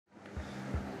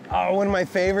Oh, one of my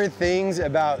favorite things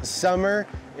about summer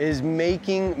is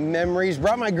making memories.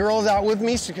 Brought my girls out with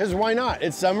me because why not?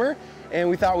 It's summer and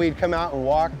we thought we'd come out and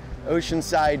walk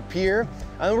Oceanside Pier.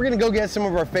 And we're gonna go get some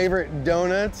of our favorite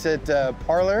donuts at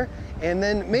Parlor. And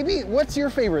then maybe what's your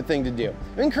favorite thing to do?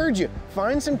 I encourage you,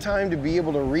 find some time to be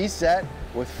able to reset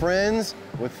with friends,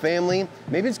 with family.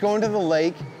 Maybe it's going to the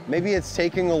lake, maybe it's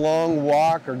taking a long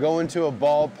walk or going to a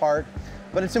ballpark,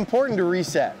 but it's important to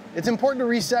reset. It's important to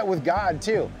reset with God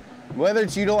too. Whether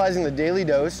it's utilizing the daily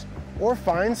dose or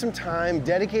find some time,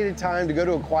 dedicated time to go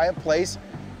to a quiet place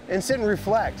and sit and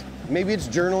reflect. Maybe it's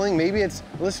journaling, maybe it's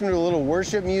listening to a little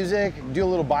worship music, do a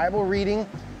little Bible reading,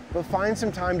 but find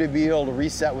some time to be able to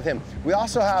reset with Him. We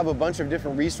also have a bunch of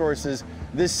different resources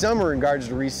this summer in regards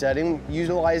to resetting,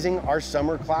 utilizing our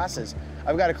summer classes.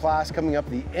 I've got a class coming up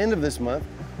at the end of this month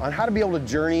on how to be able to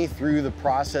journey through the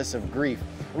process of grief.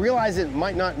 I realize it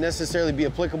might not necessarily be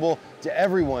applicable to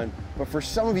everyone, but for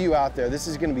some of you out there, this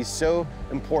is gonna be so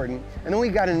important. And then we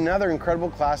got another incredible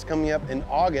class coming up in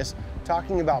August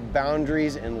talking about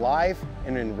boundaries in life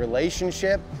and in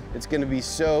relationship. It's gonna be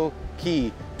so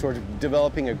key towards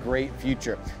developing a great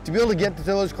future. To be able to get to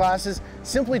those classes,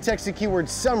 simply text the keyword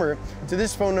summer to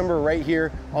this phone number right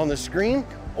here on the screen,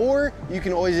 or you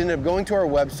can always end up going to our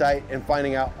website and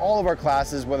finding out all of our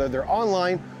classes, whether they're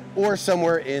online or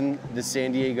somewhere in the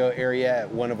San Diego area at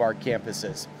one of our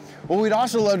campuses. Well, we'd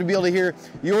also love to be able to hear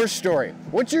your story.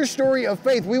 What's your story of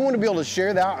faith? We want to be able to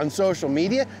share that on social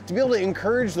media, to be able to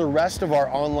encourage the rest of our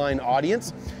online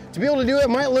audience. To be able to do it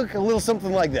might look a little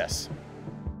something like this.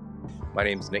 My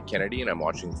name is Nick Kennedy and I'm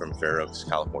watching from Fair Oaks,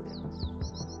 California.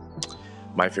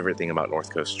 My favorite thing about North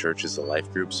Coast Church is the life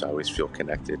groups. I always feel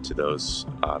connected to those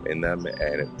in them,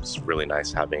 and it's really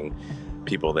nice having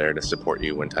people there to support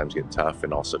you when times get tough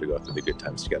and also to go through the good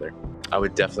times together. I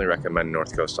would definitely recommend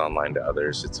North Coast Online to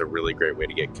others. It's a really great way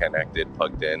to get connected,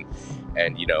 plugged in,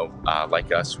 and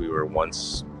like us, we were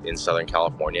once in Southern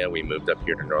California. We moved up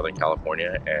here to Northern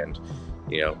California, and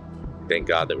thank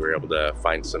God that we were able to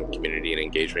find some community and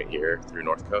engagement here through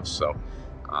North Coast. So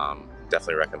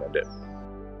definitely recommend it.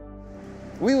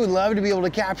 We would love to be able to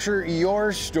capture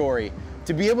your story.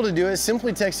 To be able to do it,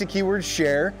 simply text the keyword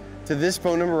share to this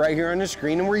phone number right here on the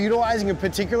screen, and we're utilizing a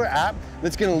particular app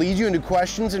that's going to lead you into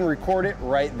questions and record it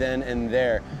right then and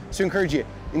there. So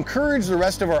encourage the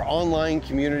rest of our online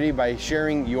community by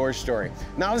sharing your story.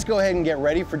 Now let's go ahead and get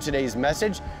ready for today's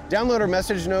message. Download our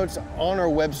message notes on our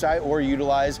website or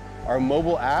utilize our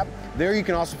mobile app. There you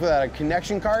can also put out a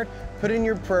connection card, put in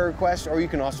your prayer request, or you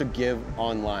can also give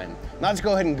online. Now let's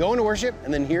go ahead and go into worship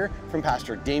and then hear from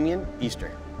Pastor Damean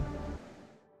Easter.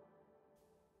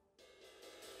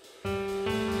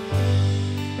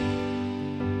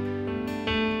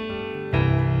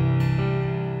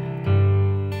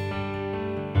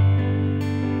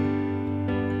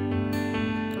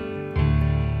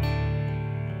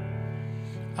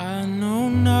 I know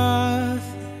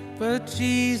nothing but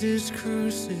Jesus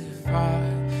crucified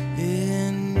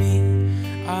in me.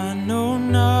 I know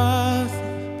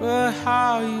nothing but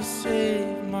how you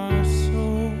saved my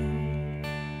soul.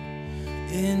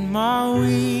 In my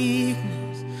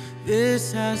weakness,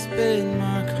 this has been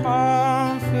my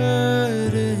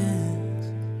confidence.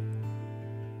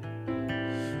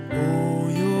 Oh,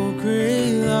 your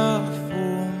great love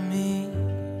for me.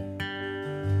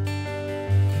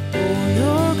 Oh,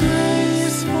 your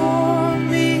grace for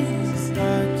me is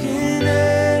like an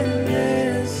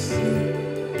endless sea.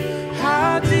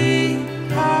 How deep,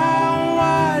 how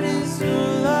wide is your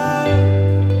love?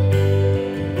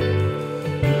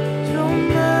 Your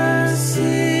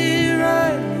mercy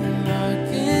running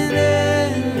like an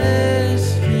endless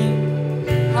stream.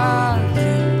 How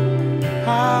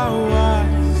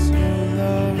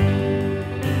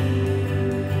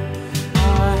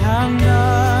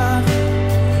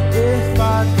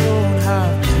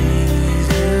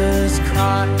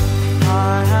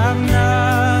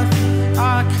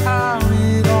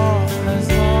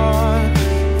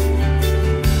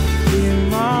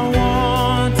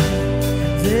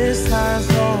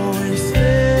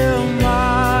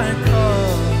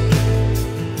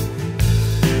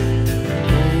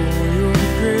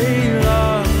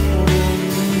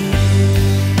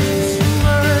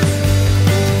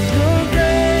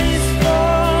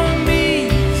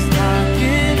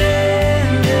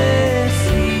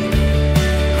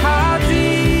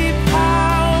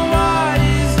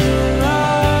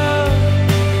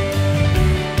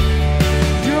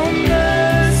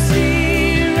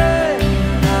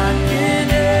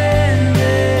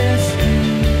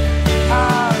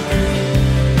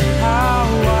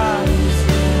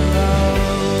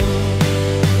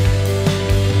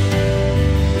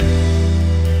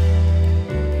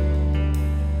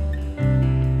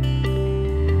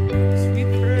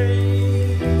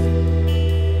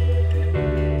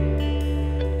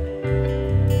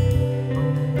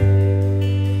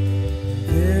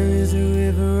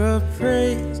of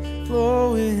praise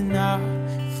flowing out,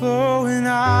 flowing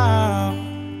out.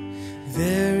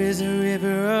 There is a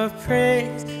river of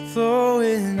praise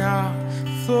flowing out,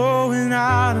 flowing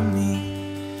out of me.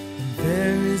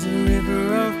 There is a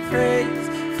river of praise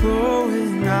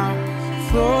flowing out,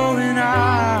 flowing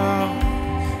out.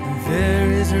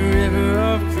 There is a river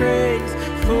of praise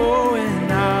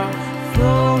flowing out,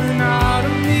 flowing out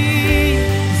of me.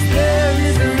 There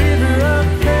is a river of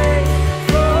praise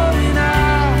flowing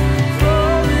out,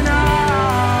 flowing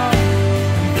out.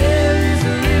 There is a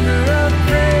river of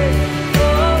praise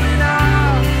flowing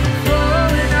out,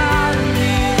 flowing out of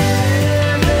me.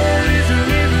 There is a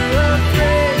river of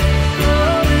praise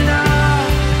flowing out,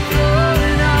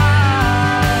 flowing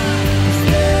out.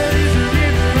 There is a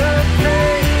river of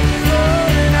praise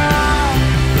flowing out,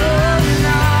 flowing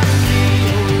out of me.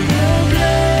 Oh, your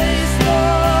grace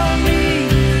for me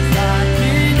is like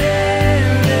an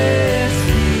endless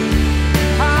sea.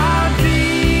 How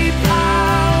deep,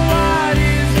 how wide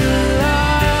is your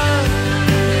love?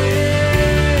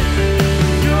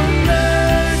 Your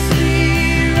mercy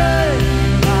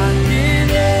runs like an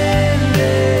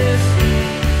endless sea.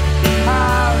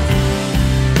 How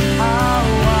deep, how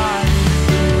wide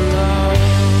is your love?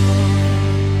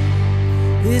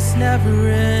 It's never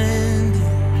ending.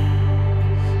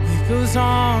 It goes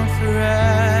on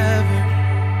forever.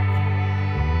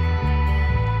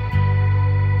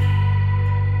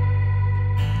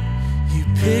 You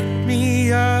pick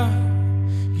me up,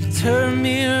 you turn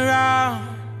me around,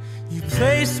 you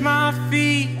place my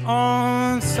feet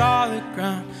on solid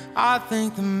ground. I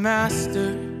thank the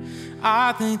Master,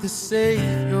 I thank the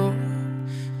Savior,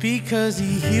 because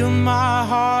He healed my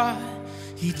heart,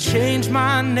 He changed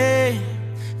my name.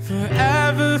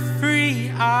 Forever free,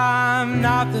 I'm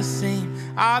not the same.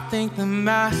 I thank the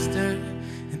Master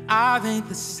and I thank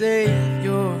the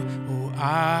Savior. Oh,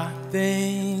 I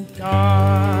thank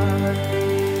God.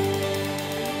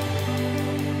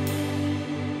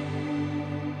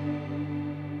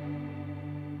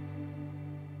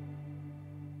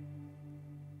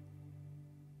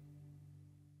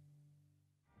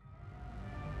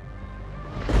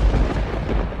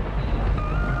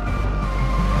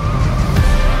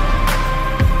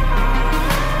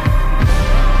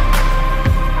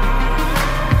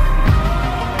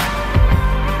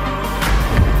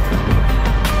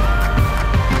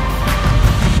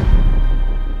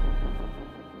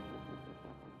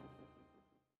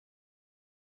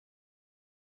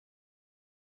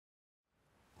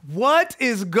 What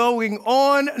is going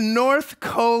on, North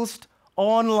Coast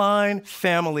Online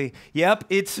family? Yep,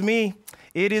 it's me.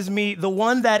 It is me, the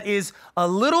one that is a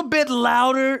little bit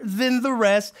louder than the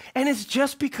rest, and it's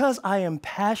just because I am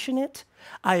passionate.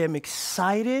 I am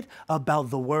excited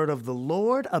about the word of the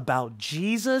Lord, about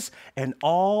Jesus, and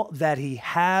all that He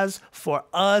has for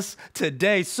us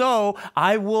today. So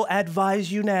I will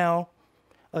advise you now,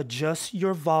 adjust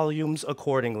your volumes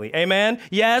accordingly. Amen?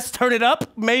 Yes, turn it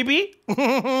up, maybe.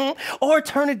 Or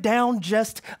turn it down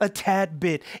just a tad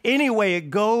bit. Anyway it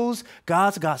goes,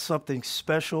 God's got something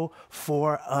special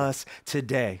for us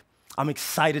today. I'm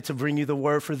excited to bring you the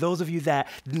word. For those of you that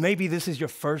maybe this is your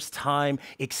first time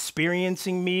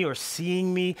experiencing me or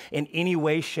seeing me in any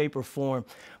way, shape, or form,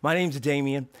 my name's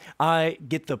Damean. I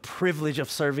get the privilege of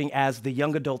serving as the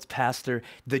young adults pastor,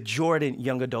 the Jordan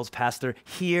young adults pastor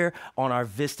here on our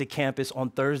Vista campus on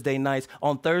Thursday nights.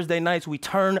 On Thursday nights, we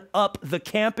turn up the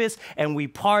campus and we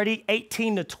party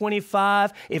 18 to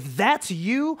 25. If that's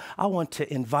you, I want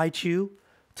to invite you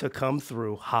to come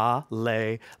through.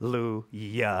 Hallelujah.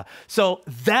 So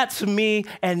that's me.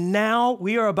 And now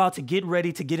we are about to get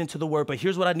ready to get into the word. But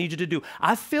here's what I need you to do.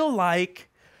 I feel like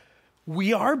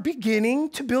we are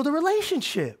beginning to build a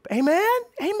relationship. Amen?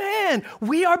 Amen.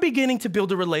 We are beginning to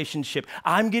build a relationship.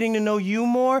 I'm getting to know you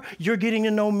more. You're getting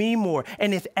to know me more.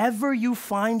 And if ever you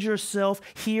find yourself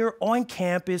here on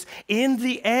campus in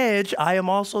the Edge, I am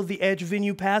also the Edge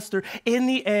venue pastor. In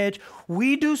the Edge,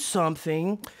 we do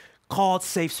something called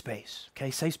Safe Space,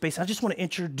 okay? Safe Space. I just want to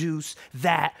introduce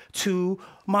that to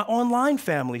my online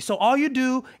family. So all you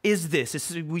do is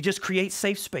this. We just create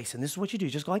safe space, and this is what you do.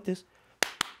 Just go like this.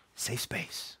 Safe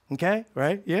space, okay?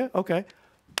 Right? Yeah, okay.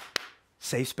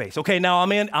 Safe space. Okay, now I'm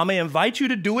gonna invite you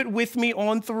to do it with me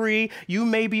on 3. You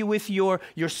may be with your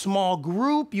small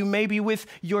group. You may be with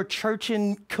your church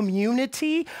and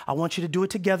community. I want you to do it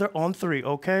together on 3,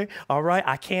 okay? All right,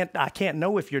 I can't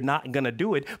know if you're not gonna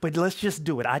do it, but let's just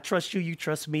do it. I trust you, you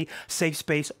trust me. Safe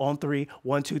space on 3.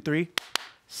 1, 2, 3.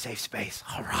 Safe space,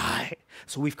 all right.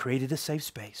 So we've created a safe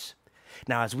space.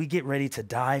 Now, as we get ready to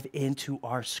dive into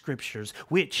our scriptures,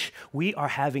 which we are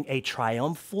having a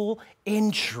triumphal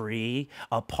entry,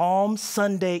 a Palm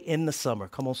Sunday in the summer.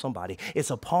 Come on, somebody.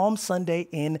 It's a Palm Sunday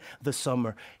in the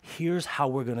summer. Here's how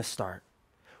we're going to start.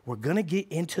 We're going to get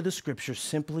into the scriptures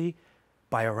simply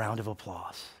by a round of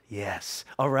applause. Yes,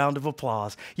 a round of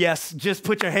applause. Yes, just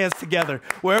put your hands together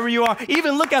wherever you are.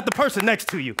 Even look at the person next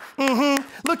to you.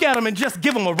 Look at them and just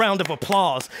give them a round of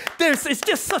applause. It's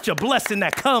just such a blessing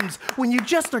that comes when you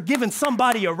just are giving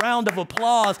somebody a round of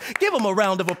applause. Give them a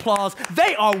round of applause.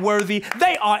 They are worthy.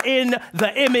 They are in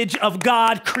the image of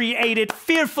God, created,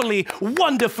 fearfully,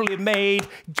 wonderfully made.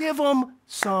 Give them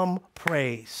some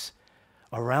praise.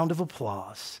 A round of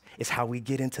applause is how we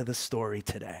get into the story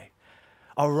today.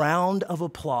 A round of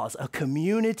applause, a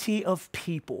community of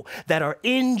people that are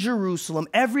in Jerusalem.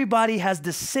 Everybody has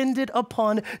descended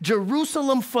upon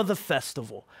Jerusalem for the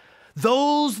festival.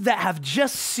 Those that have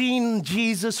just seen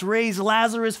Jesus raise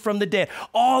Lazarus from the dead,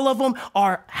 all of them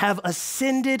have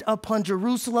ascended upon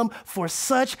Jerusalem for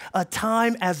such a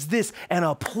time as this, and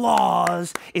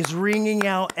applause is ringing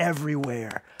out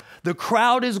everywhere. The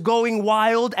crowd is going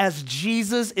wild as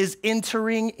Jesus is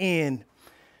entering in.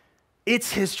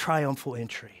 It's his triumphal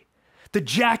entry. The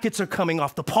jackets are coming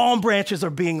off. The palm branches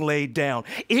are being laid down.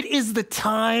 It is the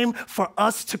time for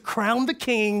us to crown the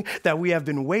king that we have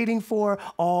been waiting for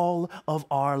all of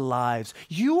our lives.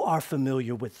 You are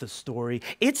familiar with the story.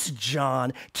 It's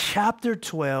John chapter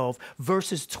 12,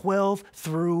 verses 12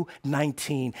 through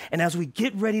 19. And as we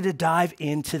get ready to dive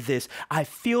into this, I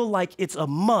feel like it's a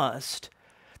must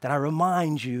that I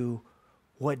remind you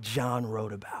what John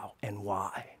wrote about and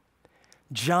why.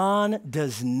 John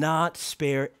does not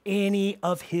spare any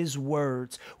of his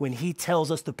words when he tells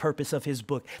us the purpose of his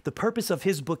book. The purpose of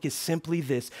his book is simply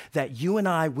this, that you and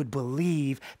I would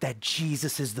believe that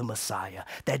Jesus is the Messiah,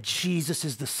 that Jesus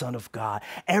is the Son of God.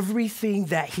 Everything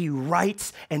that he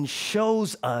writes and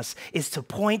shows us is to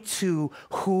point to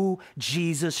who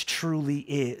Jesus truly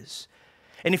is.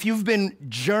 And if you've been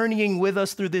journeying with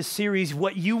us through this series,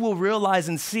 what you will realize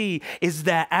and see is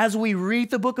that as we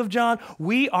read the book of John,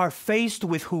 we are faced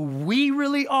with who we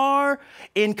really are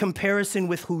in comparison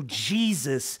with who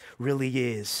Jesus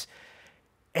really is.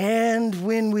 And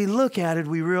when we look at it,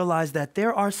 we realize that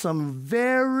there are some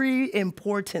very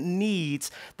important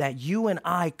needs that you and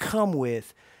I come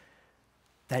with,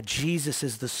 that Jesus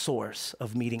is the source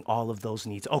of meeting all of those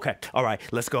needs. Okay, all right,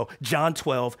 let's go. John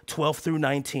 12 through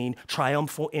 19,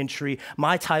 triumphal entry.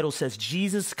 My title says,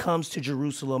 Jesus comes to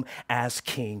Jerusalem as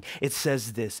king. It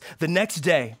says this, the next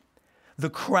day, the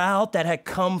crowd that had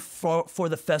come for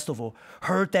the festival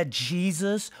heard that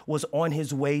Jesus was on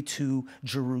his way to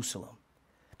Jerusalem.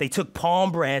 They took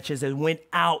palm branches and went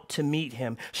out to meet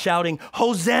him, shouting,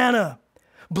 Hosanna!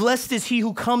 Blessed is he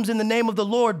who comes in the name of the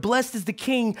Lord. Blessed is the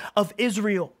King of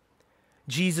Israel.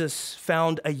 Jesus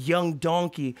found a young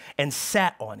donkey and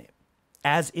sat on it.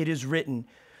 As it is written,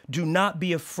 do not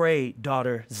be afraid,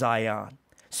 daughter Zion.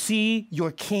 See,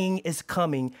 your king is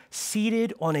coming,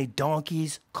 seated on a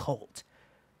donkey's colt.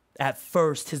 At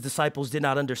first, his disciples did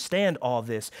not understand all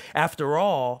this. After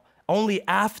all, only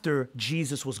after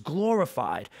Jesus was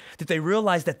glorified did they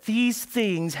realize that these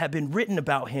things had been written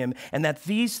about him and that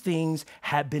these things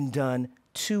had been done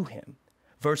to him.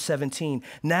 Verse 17,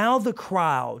 now the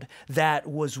crowd that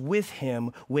was with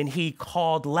him when he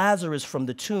called Lazarus from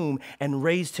the tomb and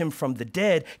raised him from the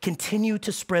dead continued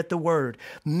to spread the word.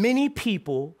 Many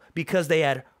people, because they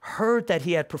had heard that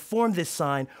he had performed this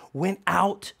sign, went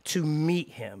out to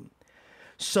meet him.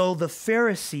 So the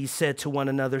Pharisees said to one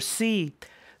another, see,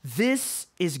 this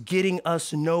is getting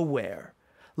us nowhere.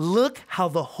 Look how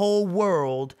the whole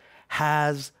world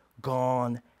has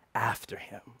gone after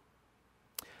him.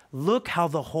 Look how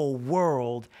the whole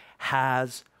world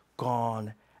has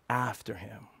gone after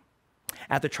him.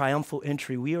 At the triumphal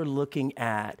entry, we are looking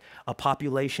at a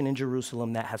population in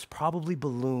Jerusalem that has probably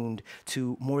ballooned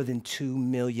to more than 2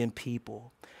 million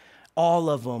people, all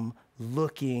of them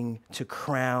looking to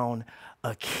crown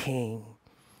a king.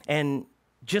 And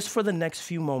just for the next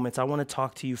few moments, I want to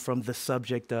talk to you from the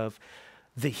subject of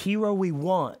the hero we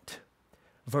want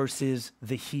versus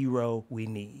the hero we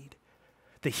need.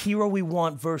 The hero we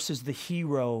want versus the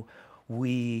hero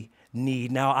we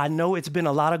need. Now, I know it's been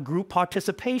a lot of group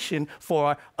participation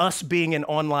for us being an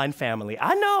online family.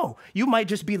 I know you might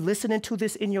just be listening to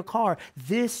this in your car.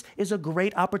 This is a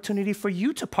great opportunity for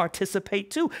you to participate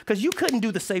too, because you couldn't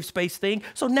do the safe space thing.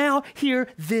 So now here,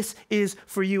 this is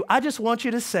for you. I just want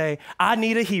you to say, I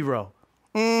need a hero.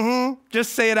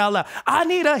 Just say it out loud. I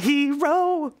need a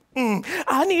hero.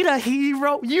 I need a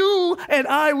hero. You and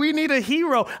I, we need a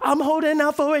hero. I'm holding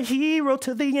out for a hero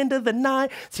to the end of the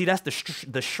night. See, that's the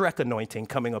Shrek anointing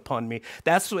coming upon me.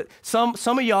 That's what some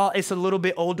of y'all, it's a little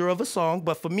bit older of a song,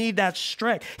 but for me, that's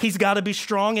strength. He's got to be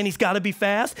strong and he's got to be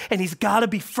fast and he's got to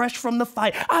be fresh from the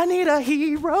fight. I need a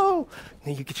hero.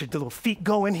 Then you get your little feet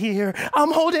going here.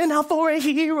 I'm holding out for a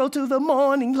hero to the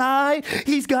morning light.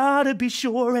 He's got to be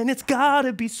sure and it's got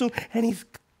to be soon. And he's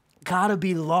gotta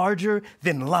be larger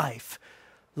than life.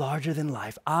 Larger than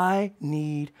life. I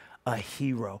need a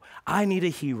hero. I need a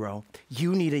hero.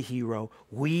 You need a hero.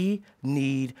 We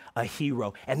need a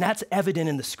hero. And that's evident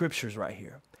in the scriptures right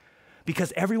here.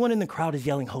 Because everyone in the crowd is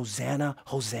yelling, Hosanna,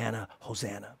 Hosanna,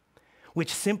 Hosanna,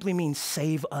 which simply means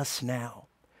save us now.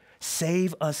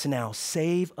 Save us now.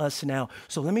 Save us now.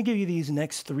 So let me give you these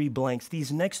next 3 blanks.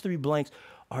 These next 3 blanks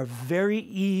are very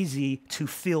easy to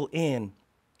fill in.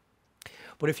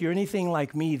 But if you're anything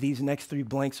like me, these next 3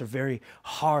 blanks are very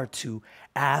hard to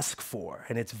ask for,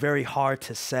 and it's very hard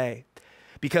to say.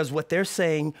 Because what they're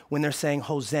saying when they're saying,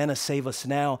 Hosanna, save us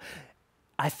now,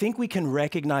 I think we can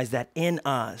recognize that in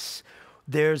us,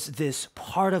 there's this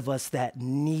part of us that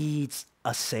needs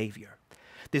a savior.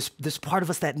 This part of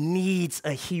us that needs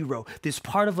a hero. This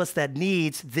part of us that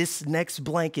needs, this next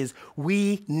blank is,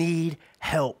 we need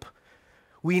help.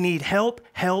 We need help,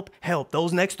 help, help.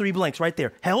 Those next 3 blanks right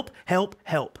there. Help, help,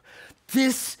 help.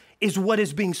 This is what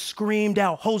is being screamed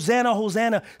out. Hosanna,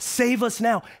 Hosanna, save us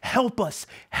now. Help us,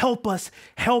 help us,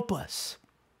 help us.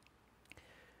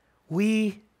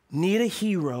 We need a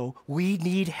hero. We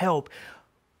need help.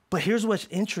 But here's what's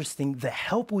interesting. The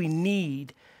help we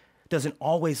need doesn't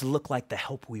always look like the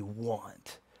help we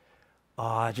want.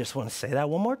 I just want to say that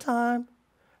one more time.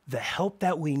 The help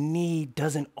that we need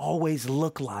doesn't always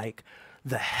look like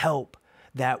the help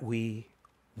that we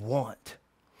want.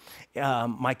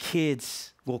 My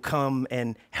kids will come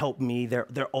and help me.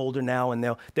 They're older now and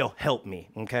they'll help me,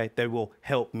 okay? They will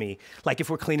help me. Like if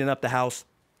we're cleaning up the house,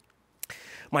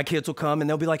 my kids will come and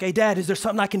they'll be like, hey, Dad, is there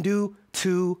something I can do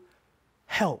to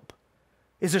help?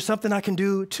 Is there something I can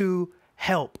do to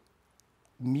help?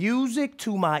 Music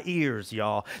to my ears,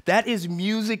 y'all. That is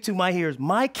music to my ears.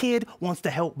 My kid wants to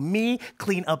help me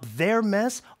clean up their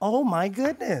mess. Oh my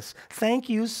goodness. Thank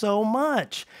you so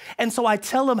much. And so I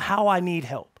tell them how I need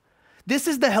help. This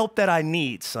is the help that I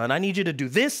need, son. I need you to do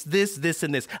this, this, this,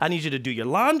 and this. I need you to do your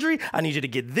laundry. I need you to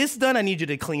get this done. I need you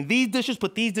to clean these dishes,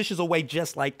 put these dishes away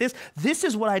just like this. This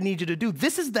is what I need you to do.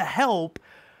 This is the help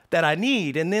that I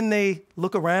need. And then they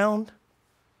look around.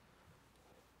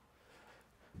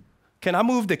 Can I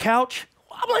move the couch?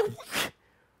 I'm like,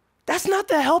 that's not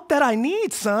the help that I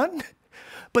need, son.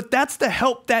 But that's the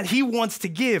help that he wants to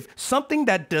give, something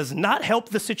that does not help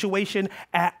the situation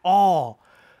at all.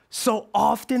 So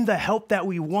often the help that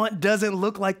we want doesn't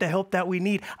look like the help that we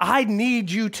need. I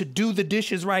need you to do the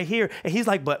dishes right here. And he's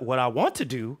like, but what I want to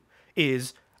do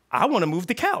is I want to move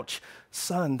the couch.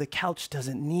 Son, the couch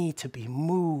doesn't need to be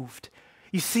moved.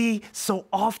 You see, so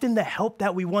often the help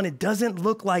that we want, it doesn't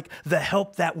look like the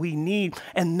help that we need.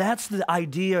 And that's the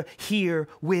idea here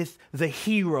with the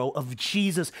hero of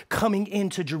Jesus coming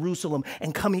into Jerusalem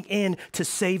and coming in to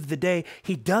save the day.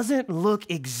 He doesn't look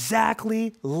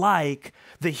exactly like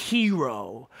the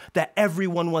hero that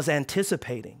everyone was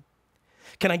anticipating.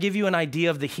 Can I give you an idea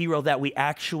of the hero that we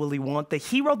actually want? The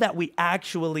hero that we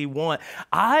actually want,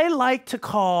 I like to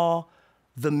call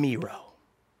the Miro.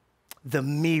 The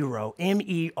Miro,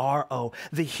 M-E-R-O.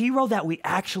 The hero that we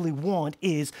actually want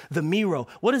is the Miro.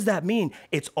 What does that mean?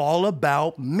 It's all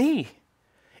about me.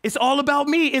 It's all about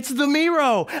me. It's the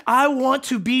Miro. I want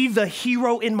to be the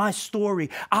hero in my story.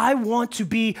 I want to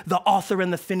be the author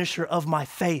and the finisher of my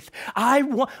faith.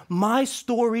 My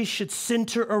story should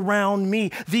center around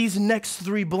me. These next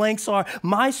 3 blanks are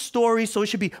my story, so it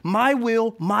should be my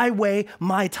will, my way,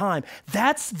 my time.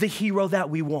 That's the hero that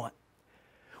we want.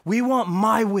 We want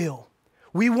my will.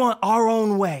 We want our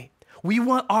own way. We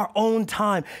want our own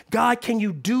time. God, can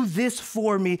you do this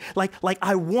for me? Like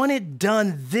I want it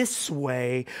done this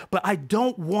way, but I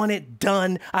don't want it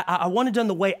done. I want it done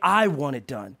the way I want it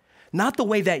done, not the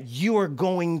way that you are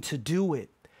going to do it.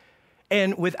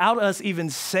 And without us even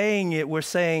saying it, we're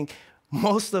saying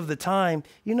most of the time,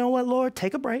 you know what, Lord,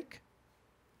 take a break.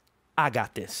 I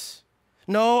got this.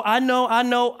 No, I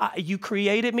know. You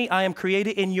created me. I am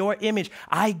created in your image.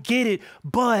 I get it,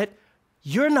 but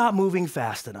you're not moving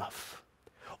fast enough.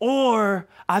 Or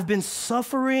I've been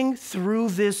suffering through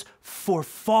this for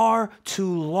far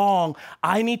too long.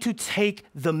 I need to take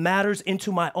the matters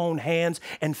into my own hands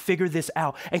and figure this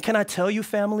out. And can I tell you,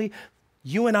 family,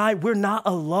 you and I, we're not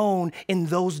alone in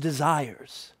those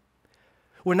desires.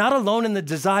 We're not alone in the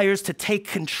desires to take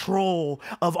control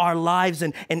of our lives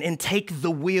and take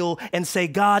the wheel and say,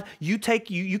 God, you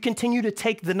continue to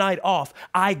take the night off.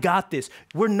 I got this.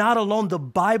 We're not alone. The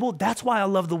Bible, that's why I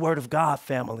love the Word of God,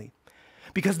 family.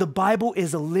 Because the Bible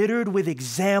is littered with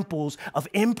examples of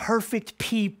imperfect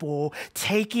people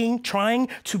trying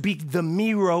to be the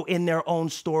hero in their own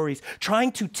stories,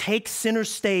 trying to take center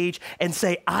stage and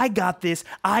say, I got this,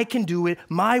 I can do it,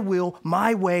 my will,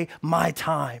 my way, my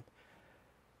time.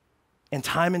 And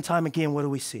time again, what do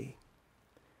we see?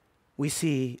 We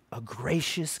see a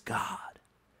gracious God,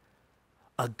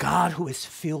 a God who is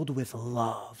filled with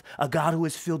love, a God who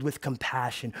is filled with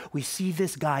compassion. We see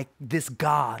this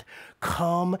God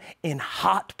come in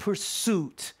hot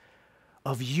pursuit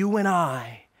of you and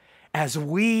I as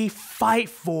we fight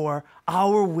for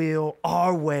our will,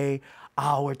 our way,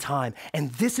 our time.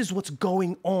 And this is what's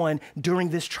going on during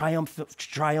this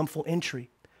triumphal entry.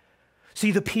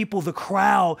 See, the people, the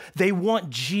crowd, they want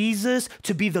Jesus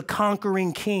to be the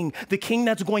conquering king, the king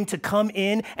that's going to come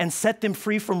in and set them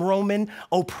free from Roman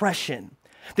oppression.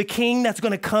 The king that's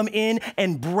going to come in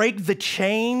and break the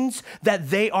chains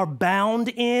that they are bound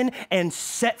in and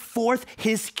set forth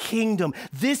his kingdom.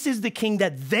 This is the king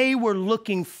that they were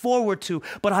looking forward to.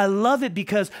 But I love it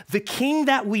because the king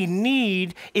that we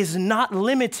need is not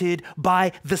limited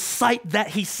by the sight that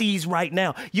he sees right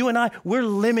now. You and I, we're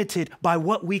limited by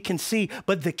what we can see.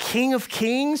 But the King of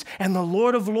Kings and the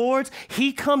Lord of Lords,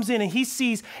 he comes in and he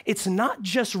sees it's not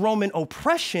just Roman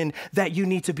oppression that you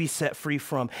need to be set free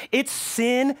from. It's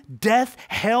sin, death,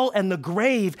 hell, and the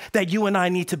grave that you and I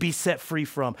need to be set free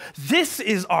from. This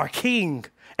is our King.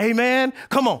 Amen.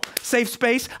 Come on, safe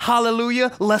space.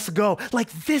 Hallelujah. Let's go.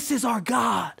 Like, this is our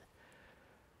God.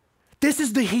 This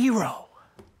is the hero.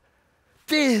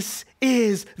 This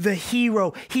is the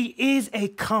hero. He is a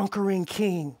conquering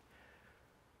king.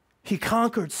 He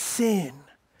conquered sin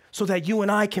so that you and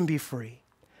I can be free.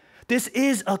 This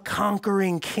is a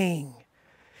conquering king.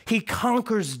 He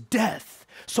conquers death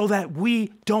so that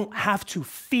we don't have to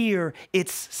fear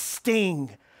its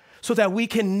sting, so that we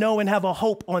can know and have a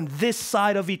hope on this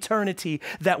side of eternity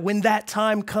that when that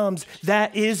time comes,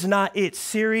 that is not it.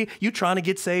 Siri, you trying to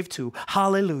get saved too.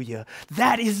 Hallelujah.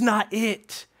 That is not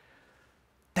it.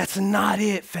 That's not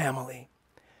it, family.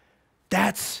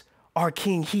 That's our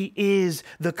king. He is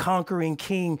the conquering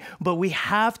king, but we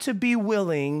have to be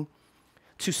willing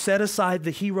to set aside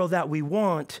the hero that we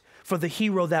want for the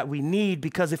hero that we need,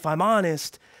 because if I'm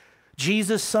honest,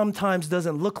 Jesus sometimes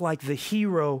doesn't look like the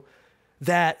hero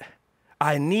that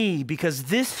I need, because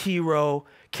this hero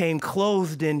came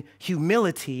clothed in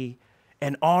humility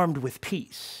and armed with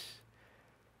peace.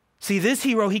 See, this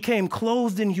hero, he came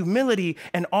clothed in humility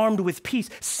and armed with peace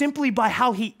simply by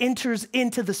how he enters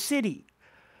into the city.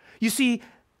 You see,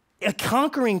 a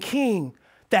conquering king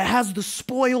that has the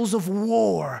spoils of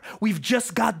war. We've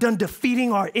just got done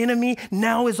defeating our enemy.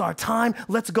 Now is our time.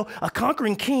 Let's go. A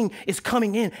conquering king is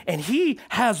coming in and he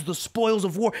has the spoils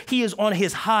of war. He is on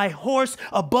his high horse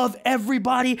above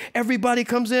everybody. Everybody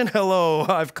comes in. Hello,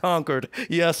 I've conquered.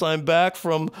 Yes, I'm back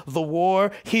from the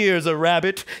war. Here's a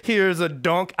rabbit. Here's a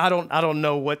donkey. I don't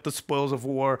know what the spoils of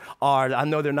war are. I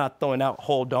know they're not throwing out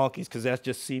whole donkeys because that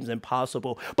just seems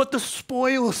impossible. But the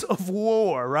spoils of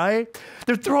war, right?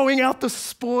 They're throwing out the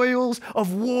spoils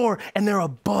of war, and they're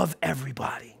above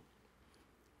everybody.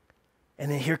 And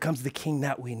then here comes the king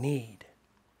that we need.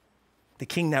 The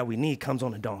king that we need comes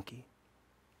on a donkey.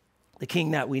 The king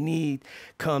that we need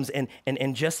comes, and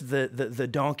just the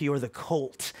donkey or the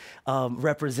colt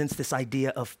represents this idea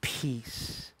of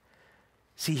peace.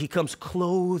 See, he comes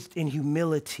clothed in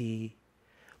humility,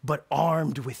 but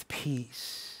armed with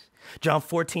peace. John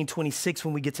 14:26,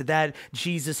 when we get to that,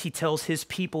 Jesus, he tells his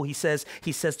people, he says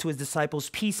to his disciples,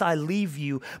 peace I leave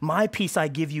you, my peace I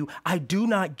give you. I do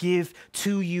not give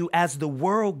to you as the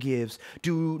world gives.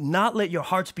 Do not let your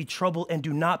hearts be troubled and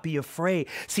do not be afraid.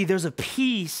 See, there's a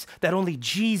peace that only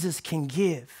Jesus can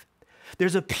give.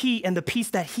 There's a peace, and the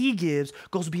peace that he gives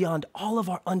goes beyond all of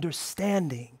our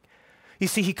understanding. You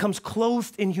see, he comes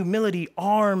clothed in humility,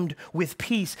 armed with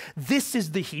peace. This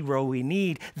is the hero we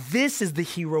need. This is the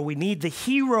hero we need. The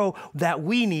hero that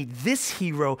we need, this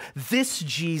hero, this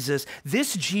Jesus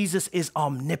is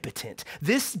omnipotent.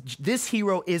 This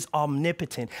hero is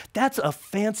omnipotent. That's a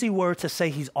fancy word to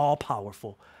say he's all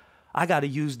powerful. I got to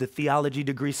use the theology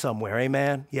degree somewhere,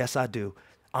 amen? Yes, I do.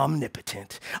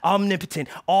 omnipotent, omnipotent,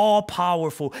 all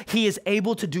powerful. He is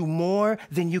able to do more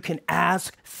than you can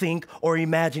ask, think, or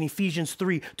imagine. Ephesians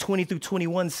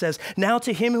 3:20-21 says, now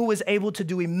to him who is able to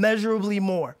do immeasurably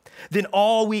more than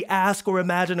all we ask or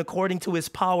imagine according to his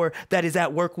power that is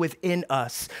at work within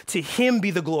us. To him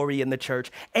be the glory in the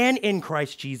church and in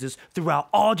Christ Jesus throughout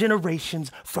all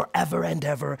generations, forever and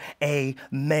ever.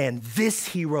 Amen. This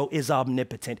hero is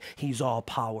omnipotent. He's all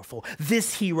powerful.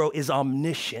 This hero is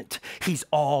omniscient. He's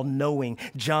all-knowing.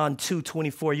 John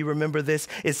 2:24, you remember this?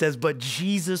 It says, but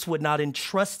Jesus would not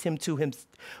entrust himself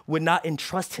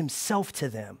to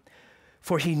them,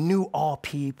 for he knew all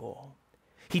people.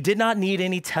 He did not need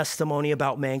any testimony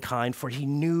about mankind, for he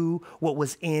knew what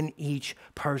was in each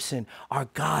person. Our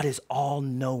God is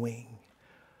all-knowing.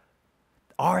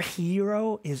 Our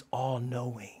hero is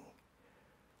all-knowing.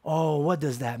 Oh, what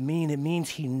does that mean? It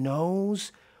means he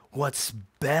knows what's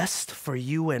best for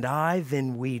you and I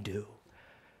than we do.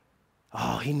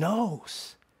 Oh, he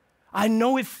knows. I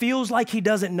know it feels like he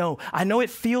doesn't know. I know it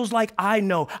feels like I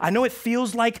know. I know it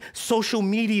feels like social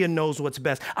media knows what's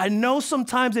best. I know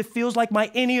sometimes it feels like my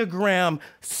Enneagram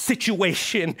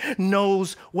situation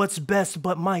knows what's best.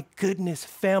 But my goodness,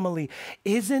 family,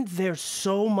 isn't there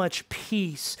so much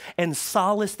peace and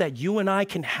solace that you and I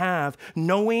can have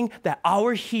knowing that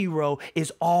our hero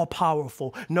is all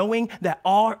powerful, knowing that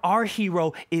our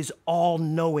hero is all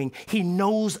knowing. He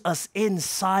knows us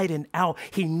inside and out.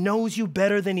 He knows you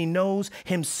better than he knows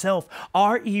himself.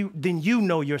 Then you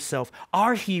know yourself.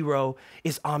 Our hero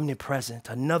is omnipresent.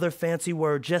 Another fancy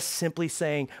word, just simply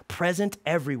saying present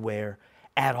everywhere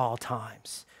at all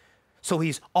times. So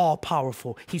he's all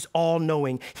powerful. He's all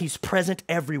knowing. He's present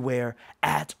everywhere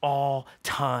at all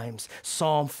times.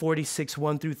 Psalm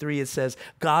 46:1-3, it says,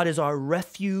 God is our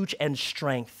refuge and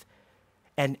strength,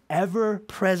 an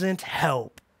ever-present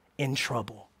help in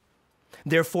trouble.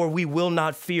 Therefore, we will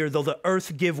not fear, though the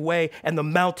earth give way and the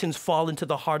mountains fall into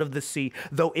the heart of the sea,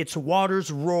 though its waters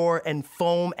roar and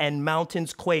foam and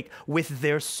mountains quake with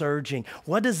their surging.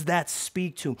 What does that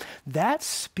speak to? That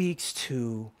speaks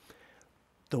to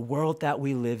the world that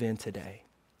we live in today.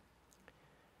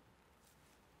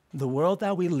 The world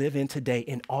that we live in today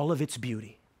in all of its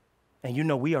beauty. And you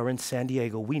know, we are in San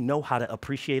Diego. We know how to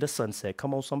appreciate a sunset.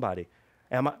 Come on, somebody.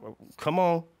 Come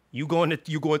on. You going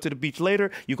to the beach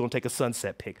later, you're going to take a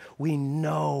sunset pic. We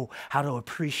know how to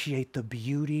appreciate the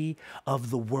beauty of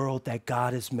the world that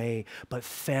God has made. But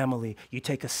family, you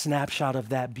take a snapshot of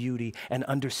that beauty and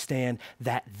understand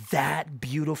that that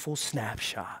beautiful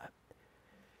snapshot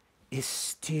is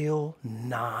still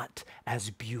not as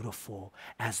beautiful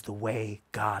as the way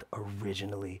God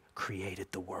originally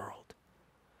created the world.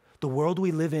 The world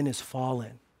we live in is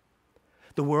fallen.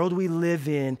 The world we live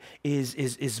in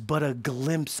is but a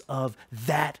glimpse of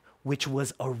that which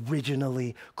was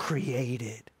originally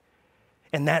created.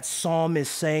 And that psalm is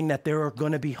saying that there are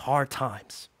going to be hard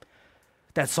times.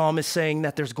 That psalm is saying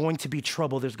that there's going to be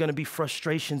trouble, there's going to be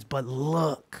frustrations, but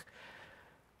look,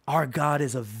 our God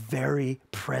is a very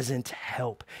present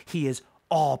help. He is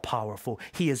all powerful.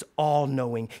 He is all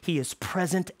knowing. He is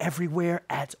present everywhere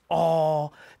at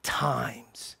all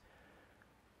times.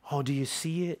 Oh, do you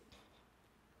see it?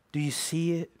 Do you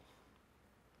see it?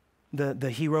 The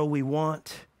hero we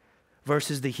want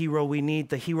versus the hero we need.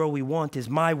 The hero we want is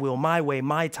my will, my way,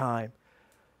 my time.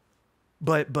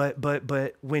 But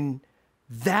when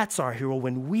that's our hero,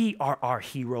 when we are our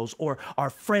heroes, or our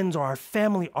friends or our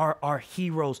family are our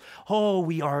heroes, oh,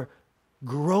 we are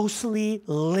grossly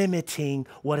limiting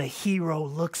what a hero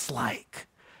looks like.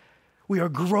 We are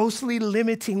grossly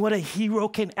limiting what a hero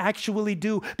can actually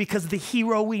do, because the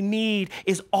hero we need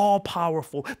is all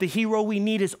powerful. The hero we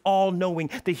need is all knowing.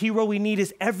 The hero we need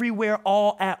is everywhere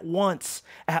all at once,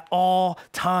 at all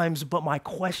times. But my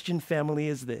question, family,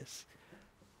 is this.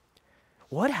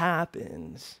 What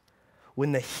happens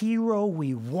when the hero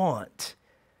we want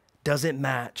doesn't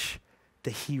match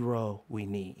the hero we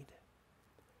need?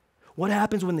 What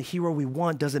happens when the hero we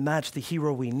want doesn't match the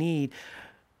hero we need?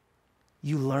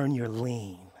 You learn your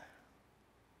lean.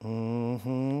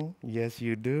 Yes,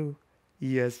 you do.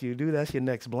 Yes, you do. That's your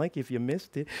next blank if you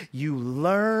missed it. You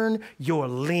learn your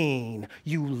lean.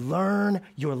 You learn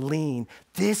your lean.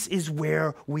 This is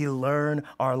where we learn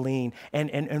our lean.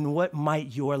 And what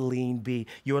might your lean be?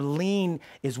 Your lean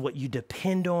is what you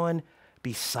depend on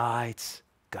besides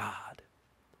God.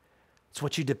 It's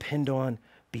what you depend on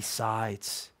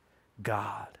besides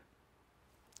God.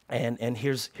 And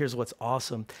here's what's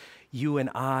awesome. You and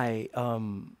I,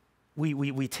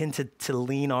 we tend to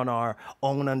lean on our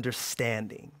own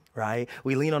understanding, right?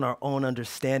 We lean on our own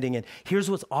understanding. And here's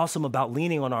what's awesome about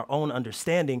leaning on our own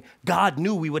understanding. God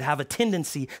knew we would have a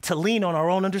tendency to lean on our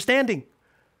own understanding.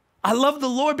 I love the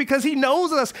Lord because he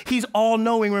knows us. He's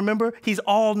all-knowing, remember? He's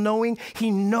all-knowing. He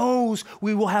knows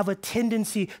we will have a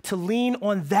tendency to lean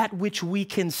on that which we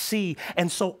can see.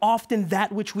 And so often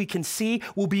that which we can see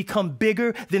will become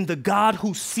bigger than the God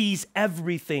who sees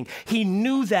everything. He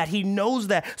knew that. He knows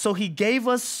that. So he gave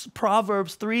us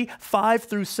Proverbs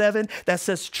 3:5-7 that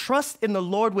says, trust in the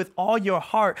Lord with all your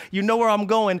heart. You know where I'm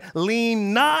going.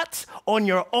 Lean not on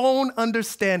your own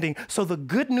understanding. So the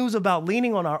good news about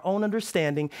leaning on our own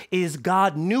understanding is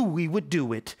God knew we would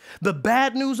do it. The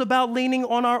bad news about leaning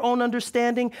on our own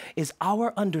understanding is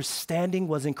our understanding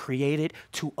wasn't created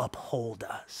to uphold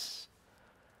us.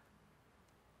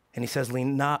 And he says,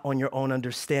 lean not on your own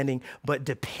understanding, but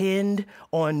depend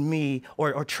on me,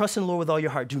 or trust in the Lord with all your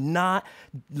heart. Do not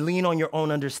lean on your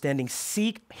own understanding.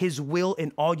 Seek his will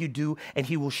in all you do, and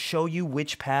he will show you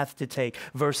which path to take.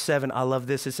 Verse 7, I love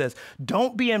this. It says,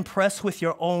 don't be impressed with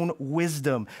your own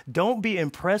wisdom. Don't be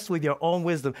impressed with your own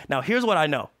wisdom. Now, here's what I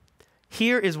know.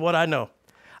 Here is what I know.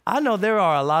 I know there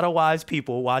are a lot of wise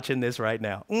people watching this right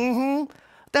now.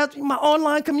 That's my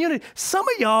online community. Some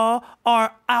of y'all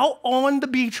are out on the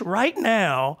beach right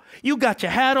now. You got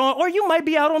your hat on, or you might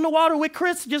be out on the water with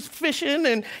Chris just fishing,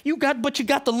 and you got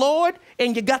the Lord,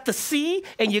 and you got the sea,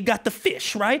 and you got the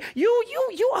fish, right?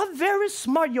 You are very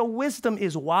smart. Your wisdom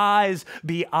is wise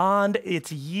beyond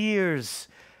its years.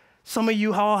 Some of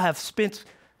you all have spent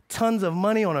tons of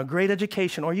money on a great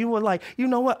education, or you were like, you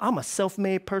know what? I'm a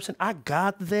self-made person. I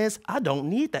got this. I don't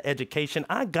need the education.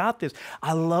 I got this.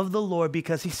 I love the Lord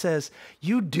because he says,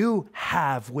 you do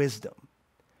have wisdom.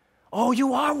 Oh,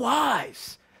 you are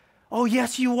wise. Oh,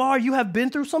 yes, you are. You have been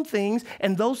through some things,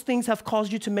 and those things have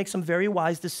caused you to make some very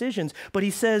wise decisions. But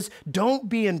he says, don't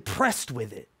be impressed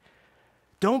with it.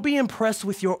 Don't be impressed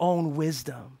with your own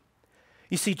wisdom.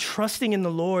 You see, trusting in the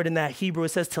Lord in that Hebrew, it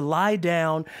says to lie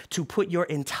down, to put your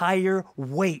entire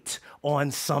weight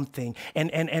on something.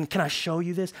 And can I show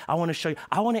you this? I want to show you.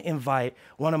 I want to invite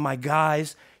one of my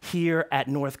guys here at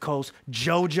North Coast,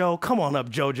 JoJo. Come on up,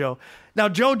 JoJo. Now,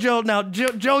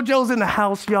 JoJo's in the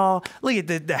house, y'all. Look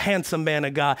at the handsome man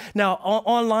of God. Now,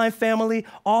 online family,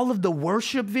 all of the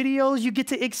worship videos you get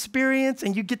to experience,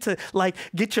 and you get to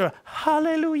get your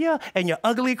hallelujah and your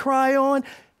ugly cry on.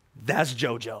 That's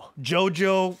JoJo.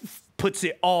 JoJo puts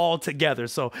it all together.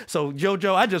 So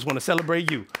JoJo, I just want to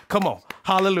celebrate you. Come on.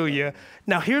 Hallelujah.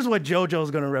 Now, here's what JoJo is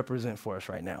going to represent for us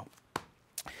right now.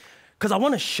 Because I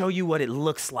want to show you what it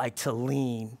looks like to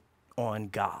lean on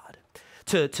God,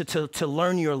 to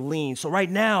learn your lean. So right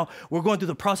now, we're going through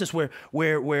the process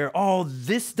where all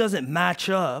this doesn't match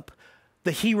up.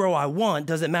 The hero I want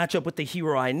doesn't match up with the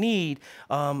hero I need.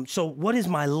 So what is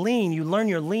my lean? You learn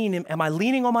your lean. Am I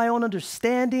leaning on my own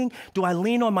understanding? Do I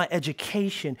lean on my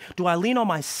education? Do I lean on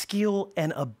my skill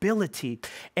and ability?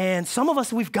 And some of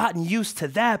us, we've gotten used to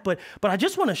that, but I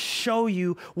just want to show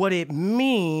you what it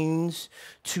means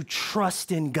to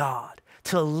trust in God,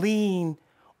 to lean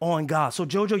on God. So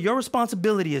JoJo, your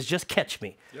responsibility is just catch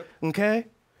me, yep. Okay?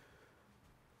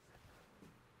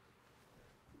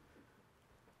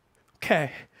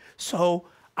 Okay, so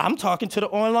I'm talking to the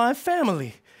online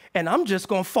family, and I'm just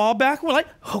gonna fall back. We're like,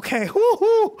 okay,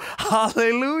 whoo,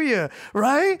 hallelujah,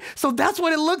 right? So that's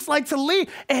what it looks like to lead.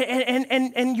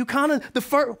 And you kind of, the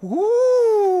first,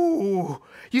 whoo.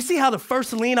 You see how the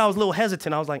first lean, I was a little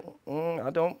hesitant. I was like,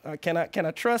 can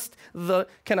I trust them?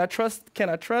 Can I trust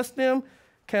them?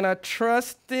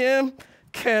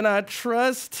 Can I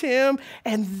trust him?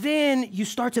 And then you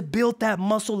start to build that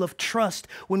muscle of trust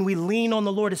when we lean on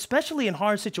the Lord, especially in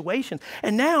hard situations.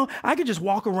 And now I could just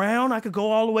walk around. I could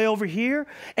go all the way over here.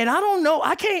 And I don't know.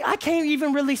 I can't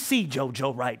even really see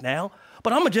JoJo right now.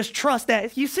 But I'm going to just trust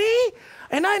that. You see?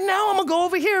 And now I'm going to go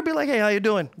over here and be like, hey, how you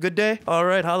doing? Good day? All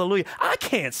right, hallelujah. I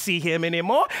can't see him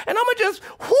anymore. And I'm going to just,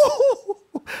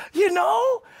 whoo, you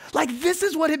know? Like, this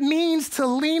is what it means to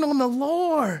lean on the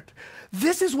Lord.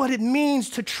 This is what it means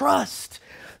to trust.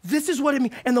 This is what it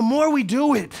means. And the more we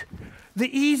do it,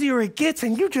 the easier it gets.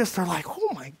 And you just are like, oh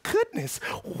my goodness,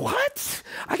 what?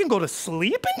 I can go to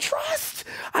sleep and trust?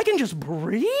 I can just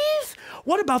breathe?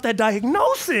 What about that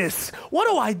diagnosis? What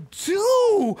do I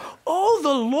do? Oh,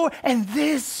 the Lord. And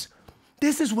this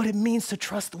is what it means to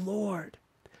trust the Lord.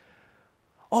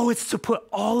 Oh, it's to put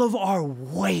all of our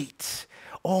weight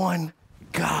on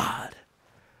God,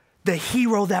 the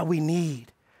hero that we need.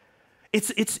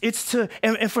 It's to,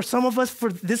 and for some of us,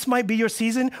 this might be your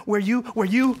season where you,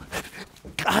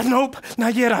 nope,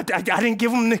 not yet. I didn't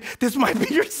give them, this might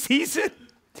be your season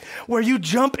where you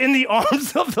jump in the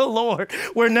arms of the Lord,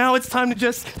 where now it's time to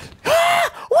just, we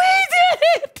did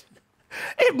it.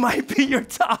 It might be your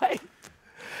time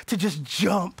to just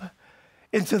jump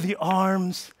into the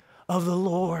arms of the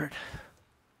Lord.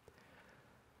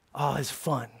 Oh, it's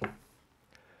fun.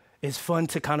 It's fun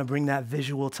to kind of bring that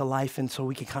visual to life, and so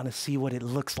we can kind of see what it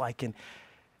looks like and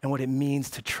what it means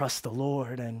to trust the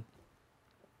Lord. And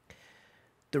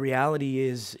the reality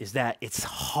is that it's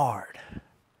hard,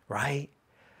 right?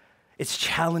 It's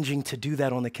challenging to do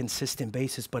that on a consistent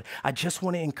basis, but I just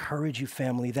want to encourage you,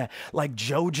 family, that like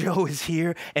JoJo is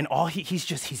here and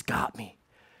he's got me.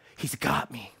 He's got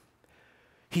me.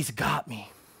 He's got me.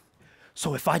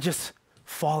 So if I just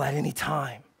fall at any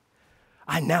time,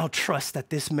 I now trust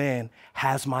that this man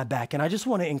has my back. And I just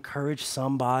want to encourage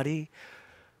somebody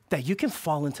that you can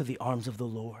fall into the arms of the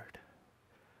Lord,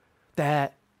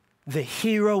 that the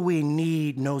hero we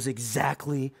need knows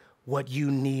exactly what you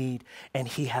need, and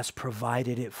he has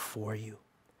provided it for you.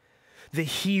 The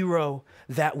hero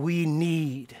that we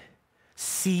need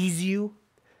sees you,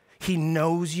 he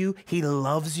knows you, he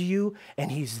loves you,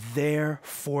 and he's there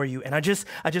for you. And I just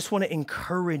want to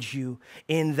encourage you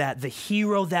in that the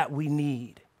hero that we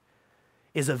need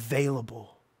is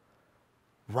available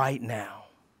right now.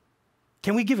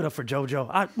 Can we give it up for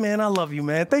JoJo? Man, I love you,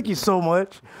 man. Thank you so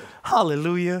much.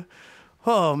 Hallelujah.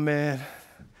 Oh, man.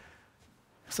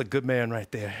 That's a good man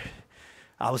right there.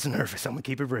 I was nervous. I'm going to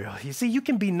keep it real. You see, you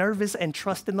can be nervous and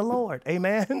trust in the Lord.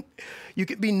 Amen. You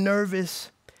can be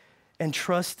nervous and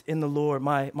trust in the Lord.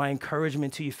 My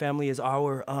encouragement to you, family, is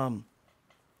our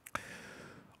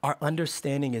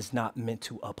understanding is not meant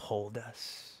to uphold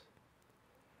us.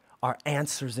 Our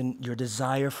answers and your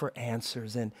desire for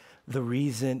answers and the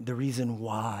reason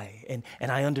why.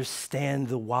 And I understand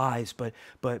the whys, but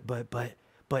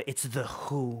it's the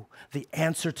who. The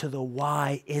answer to the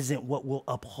why isn't what will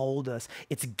uphold us.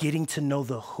 It's getting to know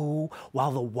the who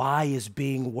while the why is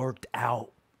being worked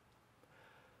out.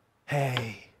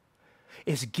 Hey,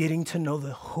 it's getting to know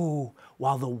the who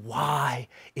while the why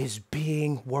is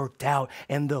being worked out.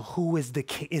 And the who is the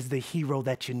hero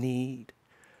that you need.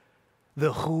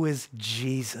 The who is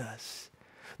Jesus.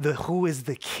 The who is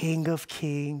the King of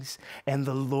Kings and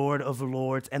the Lord of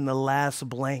Lords. And the last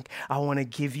blank I want to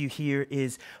give you here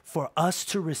is, for us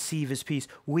to receive his peace,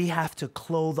 we have to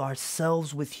clothe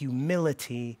ourselves with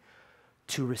humility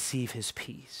to receive his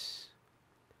peace.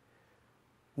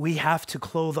 We have to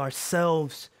clothe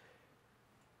ourselves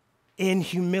in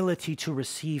humility to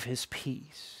receive his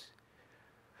peace.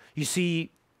 You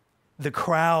see, the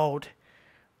crowd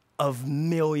of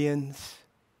millions,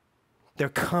 they're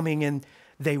coming and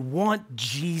they want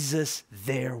Jesus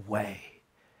their way.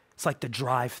 It's like the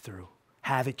drive-through,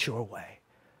 have it your way.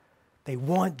 They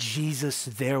want Jesus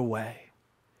their way.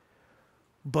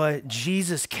 But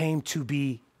Jesus came to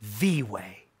be the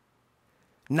way,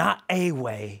 not a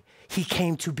way. He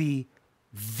came to be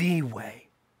the way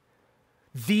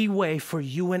for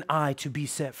you and I to be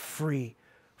set free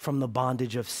from the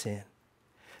bondage of sin.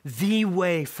 The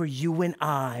way for you and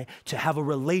I to have a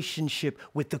relationship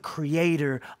with the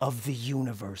creator of the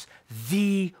universe.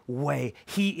 The way.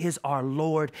 He is our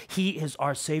Lord. He is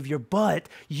our Savior. But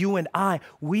you and I,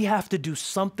 we have to do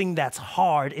something that's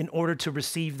hard in order to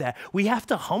receive that. We have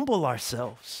to humble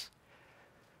ourselves.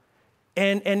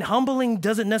 And humbling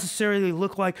doesn't necessarily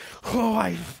look like, oh,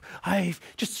 I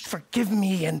just forgive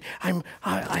me and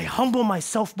I humble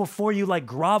myself before you, like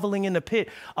groveling in the pit.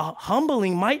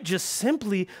 Humbling might just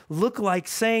simply look like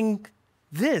saying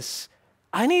this: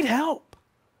 I need help.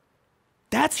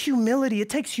 That's humility. It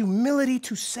takes humility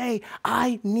to say,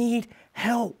 I need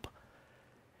help.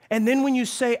 And then when you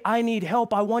say, I need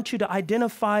help, I want you to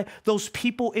identify those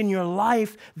people in your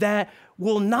life that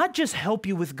will not just help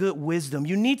you with good wisdom.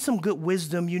 You need some good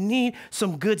wisdom. You need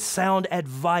some good sound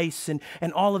advice and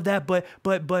all of that.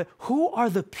 But who are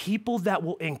the people that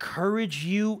will encourage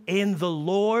you in the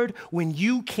Lord when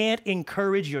you can't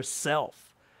encourage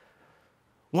yourself?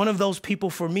 One of those people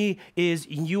for me is,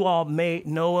 you all may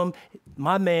know him,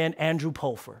 my man, Andrew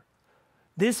Pulfer.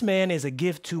 This man is a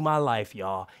gift to my life,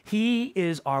 y'all. He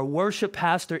is our worship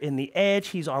pastor in the Edge.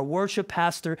 He's our worship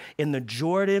pastor in the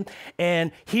Jordan.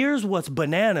 And here's what's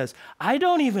bananas. I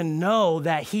don't even know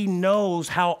that he knows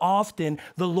how often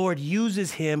the Lord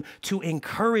uses him to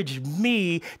encourage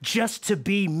me just to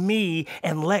be me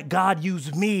and let God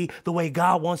use me the way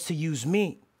God wants to use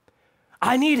me.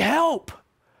 I need help.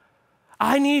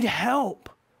 I need help.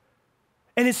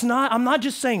 And I'm not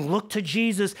just saying look to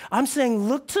Jesus. I'm saying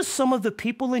look to some of the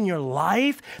people in your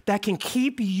life that can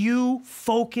keep you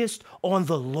focused on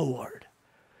the Lord,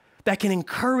 that can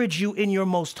encourage you in your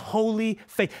most holy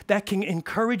faith, that can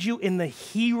encourage you in the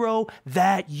hero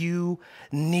that you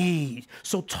need.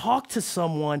 So talk to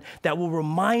someone that will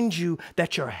remind you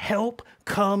that your help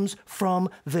comes from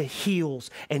the hills,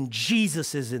 and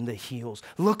Jesus is in the hills.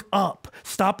 Look up.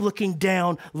 Stop looking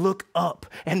down. Look up.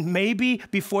 And maybe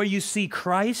before you see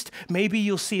Christ, maybe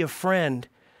you'll see a friend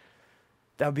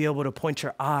that'll be able to point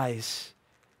your eyes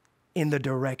in the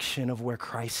direction of where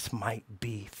Christ might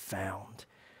be found.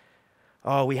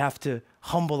 Oh, we have to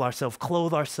humble ourselves,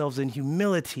 clothe ourselves in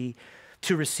humility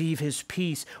to receive his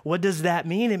peace. What does that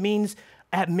mean? It means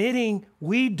admitting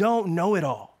we don't know it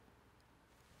all.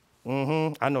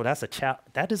 I know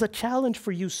that is a challenge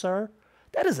for you, sir.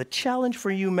 That is a challenge for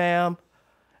you, ma'am.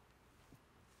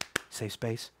 Safe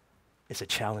space. It's a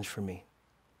challenge for me.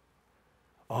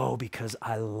 Oh, because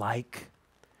I like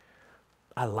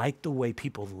the way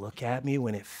people look at me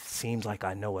when it seems like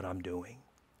I know what I'm doing.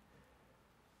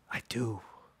 I do.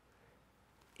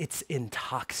 It's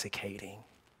intoxicating.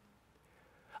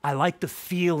 I like the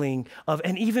feeling of,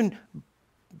 and even,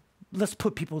 let's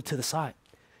put people to the side,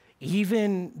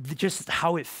 even just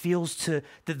how it feels to,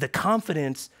 the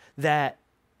confidence that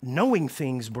knowing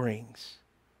things brings,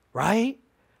 right?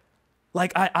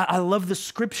 Like, I love the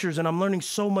scriptures, and I'm learning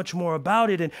so much more about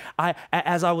it. And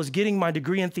as I was getting my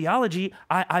degree in theology,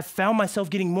 I found myself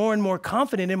getting more and more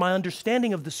confident in my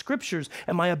understanding of the scriptures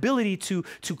and my ability to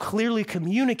clearly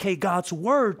communicate God's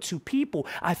word to people.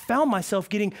 I found myself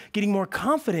getting more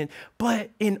confident.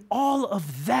 But in all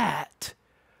of that,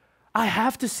 I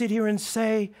have to sit here and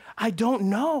say, I don't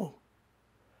know.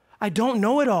 I don't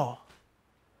know it all.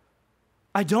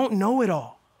 I don't know it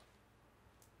all.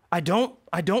 I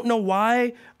don't know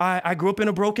why I grew up in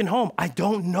a broken home. I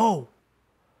don't know.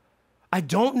 I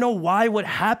don't know why what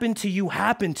happened to you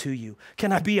happened to you.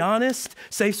 Can I be honest?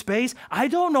 Safe space. I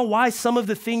don't know why some of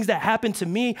the things that happened to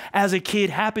me as a kid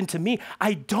happened to me.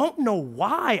 I don't know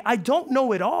why. I don't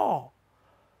know it all.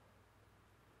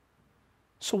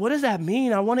 So what does that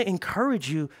mean? I want to encourage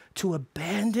you to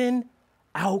abandon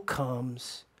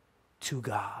outcomes to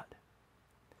God.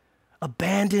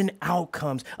 Abandon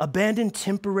outcomes, abandon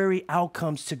temporary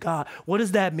outcomes to God. What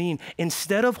does that mean?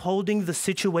 Instead of holding the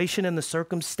situation and the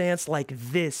circumstance like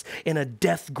this in a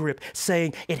death grip,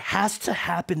 saying it has to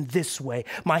happen this way,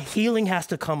 my healing has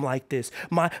to come like this,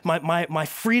 my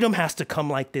freedom has to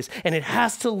come like this, and it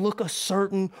has to look a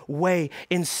certain way.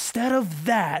 Instead of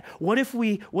that, what if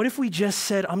we just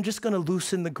said, I'm just going to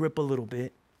loosen the grip a little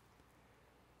bit,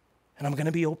 and I'm going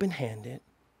to be open-handed.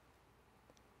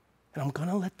 And I'm going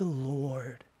to let the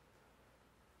Lord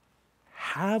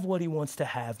have what he wants to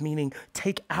have, meaning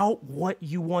take out what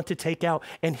you want to take out.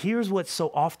 And here's what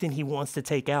so often he wants to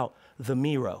take out, the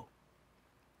me-ro.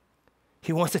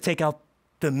 He wants to take out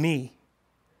the me.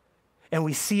 And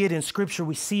we see it in scripture.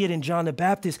 We see it in John the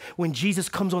Baptist. When Jesus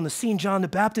comes on the scene, John the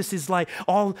Baptist is like,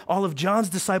 all of John's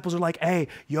disciples are like, hey,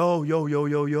 yo,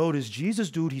 this Jesus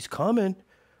dude, he's coming.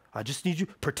 I just need you,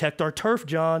 protect our turf,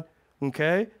 John,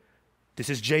 okay? This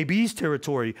is JB's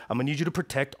territory. I'm going to need you to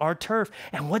protect our turf.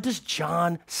 And what does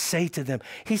John say to them?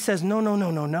 He says,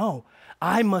 no.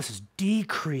 I must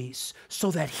decrease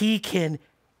so that he can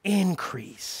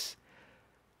increase.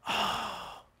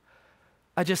 Oh,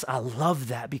 I love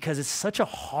that because it's such a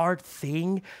hard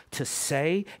thing to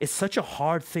say. It's such a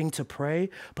hard thing to pray,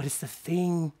 but it's the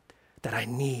thing that I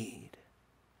need.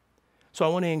 So I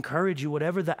want to encourage you,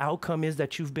 whatever the outcome is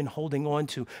that you've been holding on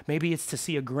to, maybe it's to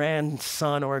see a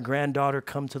grandson or a granddaughter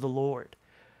come to the Lord.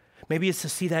 Maybe it's to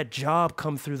see that job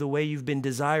come through the way you've been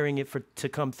desiring it to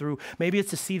come through. Maybe it's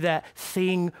to see that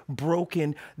thing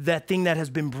broken, that thing that has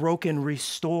been broken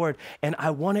restored. And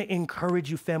I want to encourage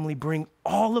you, family, bring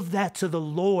all of that to the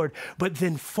Lord, but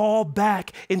then fall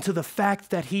back into the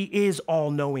fact that he is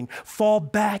all-knowing. Fall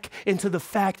back into the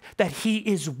fact that he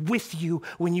is with you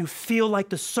when you feel like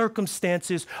the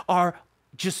circumstances are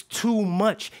just too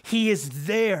much. He is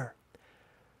there.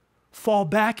 Fall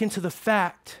back into the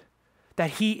fact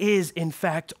that he is, in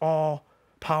fact, all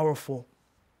powerful.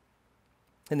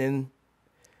 And then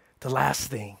the last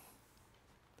thing,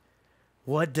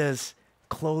 what does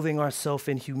clothing ourselves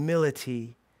in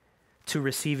humility to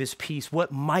receive his peace,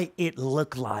 what might it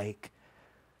look like?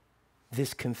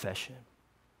 This confession.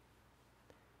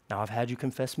 Now, I've had you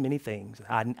confess many things.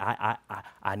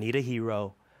 I need a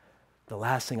hero. The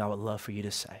last thing I would love for you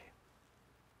to say,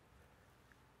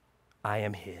 I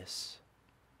am his.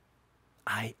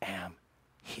 I am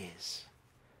his.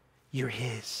 You're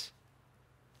his.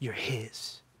 You're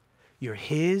his. You're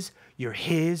his. You're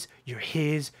his. You're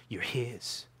his. You're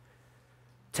his.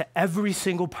 To every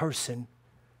single person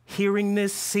hearing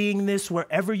this, seeing this,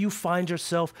 wherever you find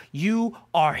yourself, you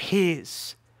are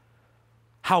his.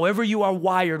 However you are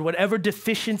wired, whatever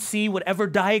deficiency, whatever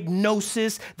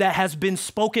diagnosis that has been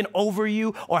spoken over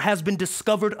you or has been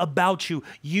discovered about you,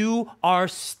 you are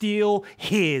still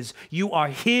his. You are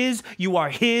his, you are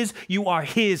his, you are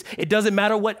his. It doesn't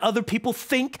matter what other people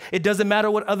think. It doesn't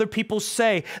matter what other people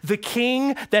say. The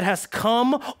king that has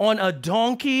come on a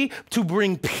donkey to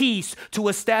bring peace, to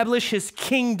establish his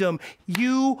kingdom,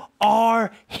 you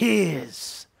are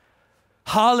his.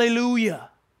 Hallelujah.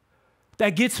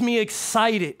 That gets me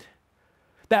excited.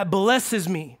 That blesses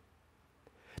me.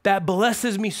 That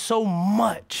blesses me so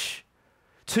much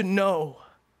to know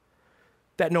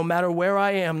that no matter where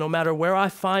I am, no matter where I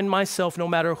find myself, no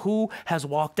matter who has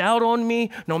walked out on me,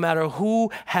 no matter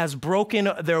who has broken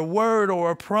their word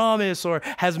or a promise or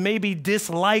has maybe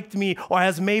disliked me or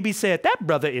has maybe said, that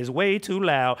brother is way too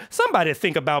loud. Somebody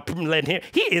think about letting him.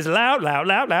 He is loud, loud,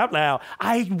 loud, loud, loud.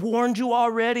 I warned you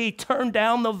already. Turn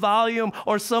down the volume,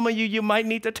 or some of you might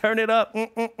need to turn it up.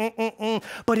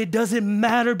 But it doesn't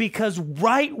matter, because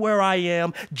right where I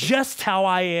am, just how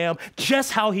I am,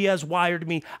 just how he has wired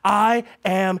me, I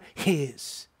am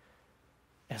his,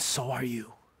 and so are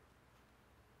you.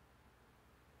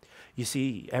 You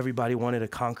see, everybody wanted a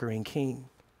conquering king.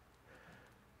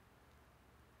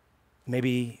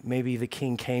 Maybe the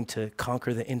king came to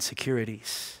conquer the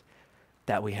insecurities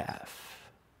that we have.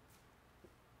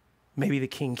 Maybe the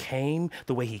king came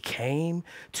the way he came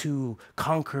to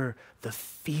conquer the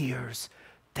fears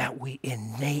that we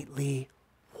innately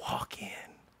walk in.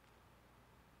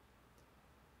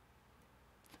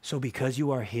 So because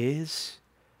you are his,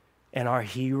 and our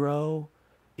hero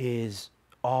is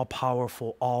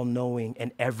all-powerful, all-knowing,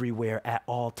 and everywhere at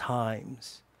all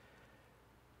times,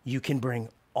 you can bring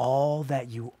all that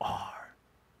you are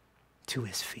to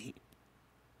his feet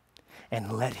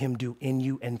and let him do in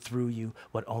you and through you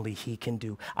what only he can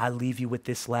do. I leave you with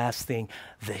this last thing.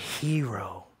 The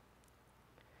hero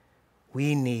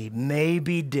we need may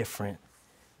be different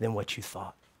than what you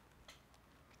thought.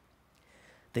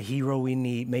 The hero we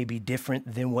need may be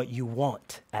different than what you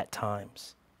want at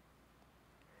times.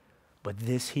 But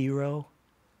this hero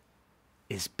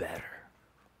is better.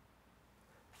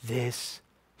 This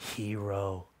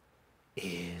hero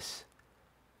is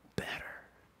better.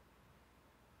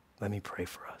 Let me pray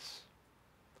for us.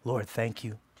 Lord, thank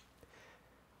you.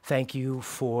 Thank you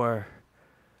for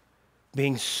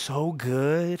being so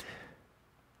good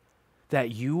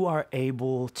that you are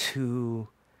able to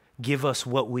give us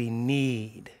what we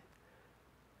need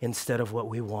instead of what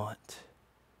we want.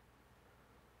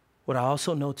 What I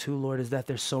also know too, Lord, is that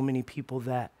there's so many people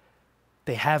that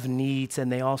they have needs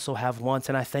and they also have wants.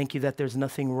 And I thank you that there's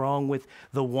nothing wrong with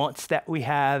the wants that we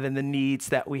have and the needs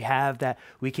that we have, that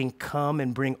we can come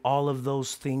and bring all of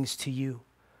those things to you.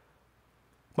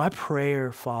 My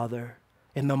prayer, Father,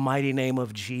 in the mighty name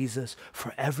of Jesus,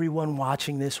 for everyone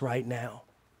watching this right now,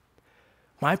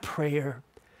 my prayer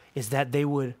is that they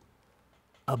would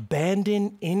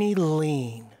abandon any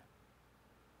lean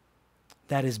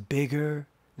that is bigger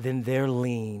than their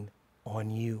lean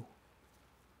on you.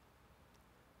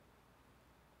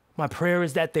 My prayer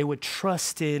is that they would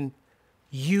trust in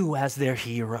you as their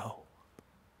hero.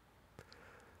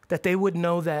 That they would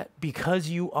know that because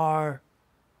you are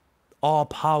all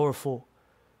powerful,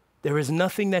 there is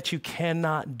nothing that you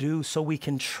cannot do, so we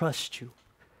can trust you.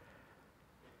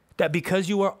 That because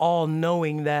you are all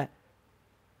knowing, that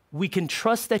we can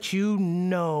trust that you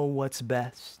know what's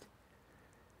best.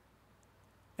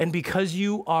 And because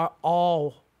you are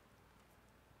all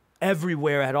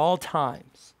everywhere at all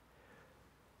times,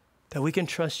 that we can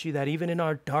trust you that even in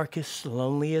our darkest,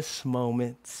 loneliest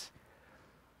moments,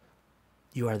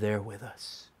 you are there with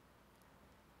us.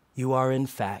 You are, in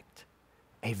fact,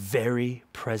 a very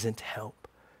present help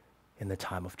in the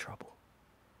time of trouble.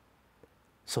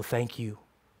 So thank you,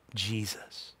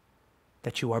 Jesus,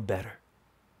 that you are better.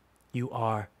 You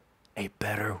are a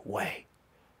better way.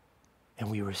 And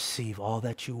we receive all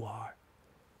that you are.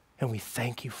 And we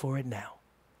thank you for it now.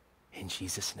 In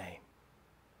Jesus' name,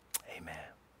 amen.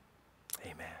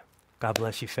 Amen. God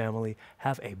bless you, family.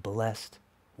 Have a blessed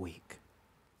week.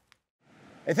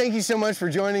 Hey, thank you so much for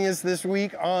joining us this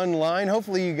week online.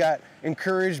 Hopefully you got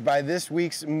encouraged by this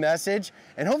week's message,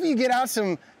 and hopefully you get out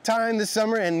some time this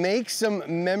summer and make some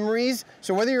memories.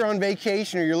 So whether you're on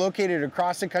vacation or you're located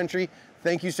across the country,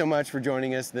 thank you so much for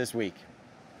joining us this week.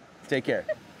 Take care.